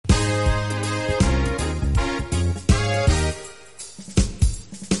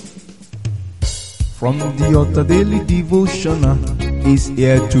From the altar daily devotional is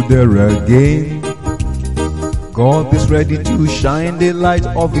here today again. God is ready to shine the light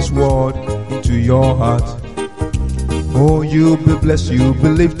of His word into your heart. Oh, you'll be blessed, you'll be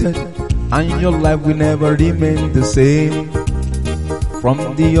lifted, and your life will never remain the same.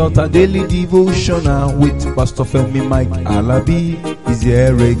 From the altar daily devotional with Pastor Femi Mike Alabi is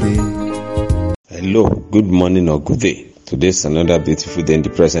here again. Hello, good morning or good day. Today is another beautiful day in the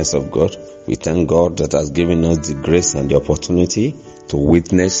presence of God. We thank God that has given us the grace and the opportunity to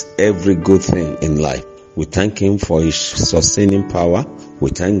witness every good thing in life. We thank Him for His sustaining power. We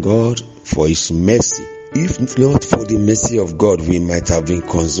thank God for His mercy. If not for the mercy of God, we might have been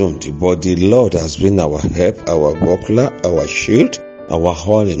consumed. But the Lord has been our help, our buckler, our shield, our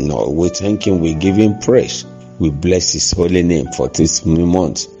all in all. We thank Him. We give Him praise. We bless His holy name for this new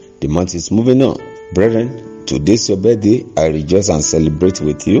month. The month is moving on. Brethren, today's your birthday. I rejoice and celebrate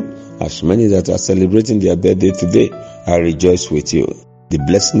with you. As many that are celebrating their birthday today, I rejoice with you. The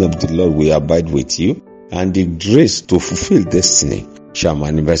blessing of the Lord will abide with you, and the grace to fulfill destiny shall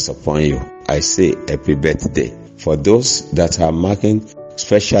manifest upon you. I say happy birthday. For those that are marking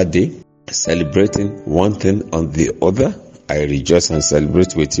special day, celebrating one thing on the other, I rejoice and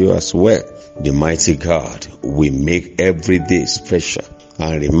celebrate with you as well. The mighty God will make every day special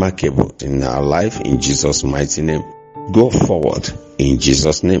and remarkable in our life in Jesus' mighty name. Go forward in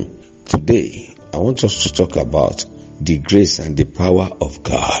Jesus' name. Today, I want us to talk about the grace and the power of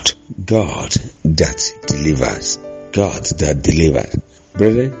God. God that delivers. God that delivers.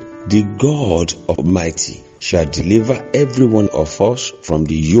 Brethren, the God Almighty shall deliver every one of us from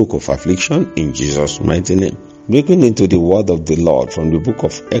the yoke of affliction in Jesus' mighty name. Looking into the word of the Lord from the book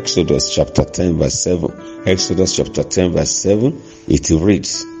of Exodus chapter 10 verse 7. Exodus chapter 10 verse 7, it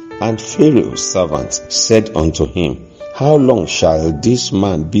reads, And Pharaoh's servant said unto him, How long shall this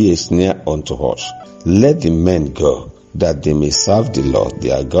man be a snare unto us? Let the men go, that they may serve the Lord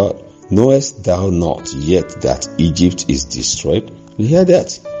their God. Knowest thou not yet that Egypt is destroyed? You hear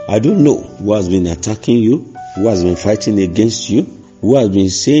that? I don't know who has been attacking you, who has been fighting against you, who has been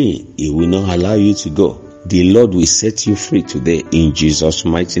saying He will not allow you to go. The Lord will set you free today in Jesus'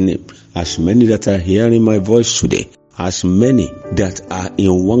 mighty name. As many that are hearing my voice today, as many that are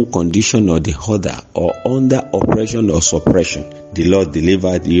in one condition or the other, or under oppression or suppression, the Lord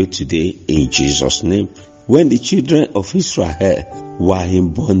delivered you today in Jesus' name. When the children of Israel were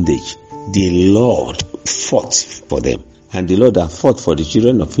in bondage, the Lord fought for them. And the Lord that fought for the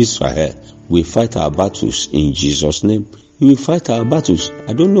children of Israel will fight our battles in Jesus' name. He will fight our battles.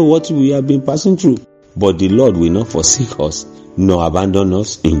 I don't know what we have been passing through, but the Lord will not forsake us, nor abandon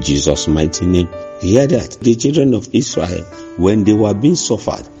us in Jesus' mighty name. Hear that? The children of Israel, when they were being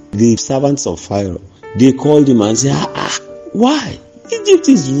suffered, the servants of Pharaoh, they called him and said, why? Egypt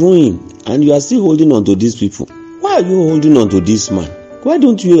is ruined, and you are still holding on to these people. Why are you holding on to this man? Why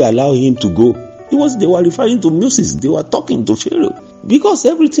don't you allow him to go? They were referring to Moses. They were talking to Pharaoh. Because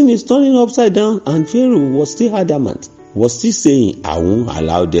everything is turning upside down, and Pharaoh was still adamant, was still saying, I won't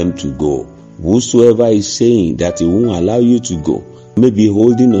allow them to go. Whosoever is saying that he won't allow you to go, may be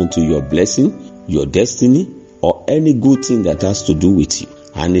holding on to your blessing, your destiny, or any good thing that has to do with you.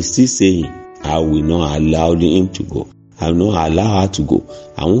 And he's still saying, I will not allow him to go. I will not allow her to go.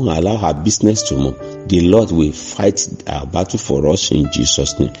 I won't allow her business to move. The Lord will fight our battle for us in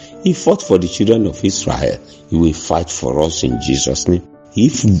Jesus' name. He fought for the children of Israel. He will fight for us in Jesus' name.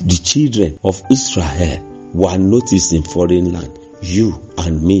 If the children of Israel were noticed in foreign land, you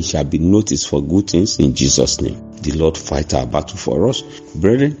and me shall be noticed for good things in Jesus' name. The Lord fight our battle for us.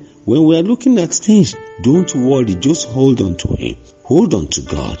 Brethren, when we are looking at things, don't worry, just hold on to Him. Hold on to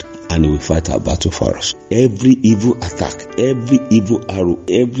God, and He will fight our battle for us. Every evil attack, every evil arrow,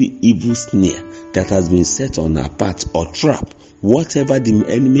 every evil snare that has been set on our path or trap, whatever the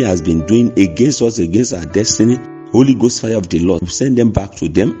enemy has been doing against us, against our destiny, Holy Ghost fire of the Lord will send them back to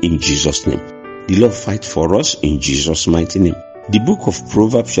them in Jesus' name. The Lord fight for us in Jesus' mighty name. The book of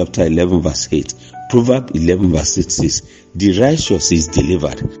Proverbs chapter 11 verse 8. Proverbs 11 verse 6 says, The righteous is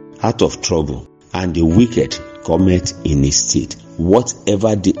delivered out of trouble, and the wicked cometh in his stead.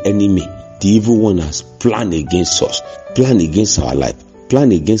 Whatever the enemy, the evil one has planned against us, planned against our life,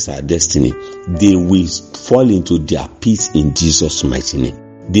 planned against our destiny, they will fall into their pit in Jesus' mighty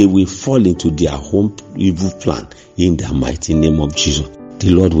name. They will fall into their own evil plan in the mighty name of Jesus.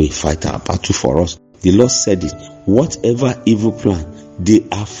 The Lord will fight our battle for us. The Lord said it. Whatever evil plan they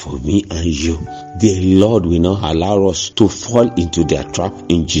have for me and you, the Lord will not allow us to fall into their trap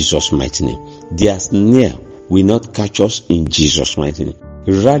in Jesus' mighty name. Their snare will not catch us in Jesus' mighty name.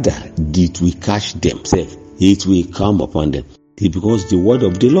 Rather, it will catch themselves. It will come upon them. Because the word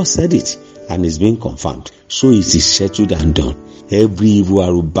of the Lord said it. and it's been confirmed. So it is settled and done. Every evil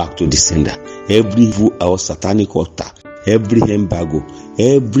arrow back to the sender. Every evil or satanic altar. Every embargo.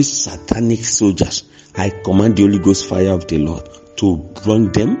 Every satanic soldiers. I command the Holy Ghost fire of the Lord to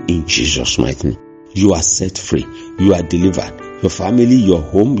burn them in Jesus' mighty name. You are set free. You are delivered. Your family, your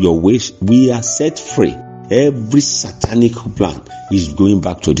home, your ways, we are set free. Every satanic plan is going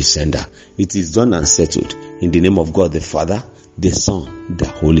back to the sender. It is done and settled. In the name of God the Father, the Son, the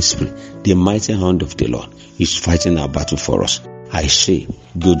Holy Spirit. The mighty hand of the Lord is fighting our battle for us. I say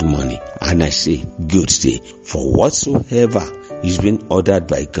good morning and I say good day. For whatsoever is being ordered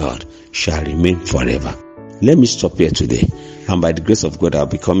by God shall remain forever. Let me stop here today. And by the grace of God, I'll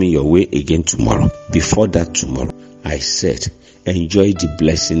be coming your way again tomorrow. Before that tomorrow, I said, enjoy the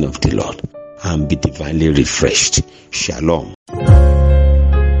blessing of the Lord and be divinely refreshed. Shalom.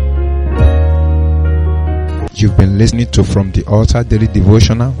 You've been listening to From the Altar Daily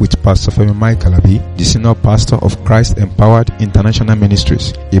Devotional with Pastor Femi Mike Alabi, the Senior Pastor of Christ Empowered International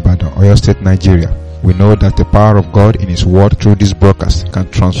Ministries, Ibadan, Oyo State, Nigeria. We know that the power of God in His Word through this broadcast can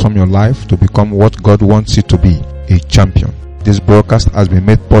transform your life to become what God wants you to be, a champion. This broadcast has been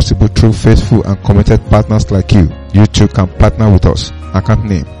made possible through faithful and committed partners like you. You too can partner with us. Account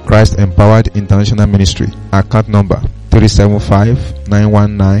name, Christ Empowered International Ministry. Account number,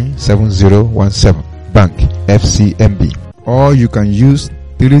 375-919-7017. Bank, FCMB. Or you can use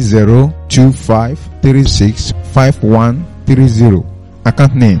 3025365130.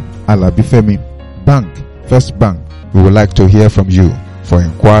 Account name, Alabi Femi. Bank, First Bank. We would like to hear from you. For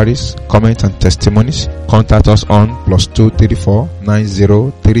inquiries, comments and testimonies, contact us on +234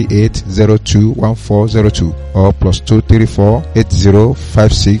 9038021402 or +234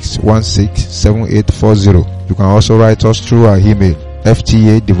 8056167840. You can also write us through our email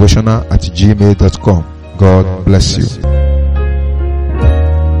ftadevotional@gmail.com. God bless you.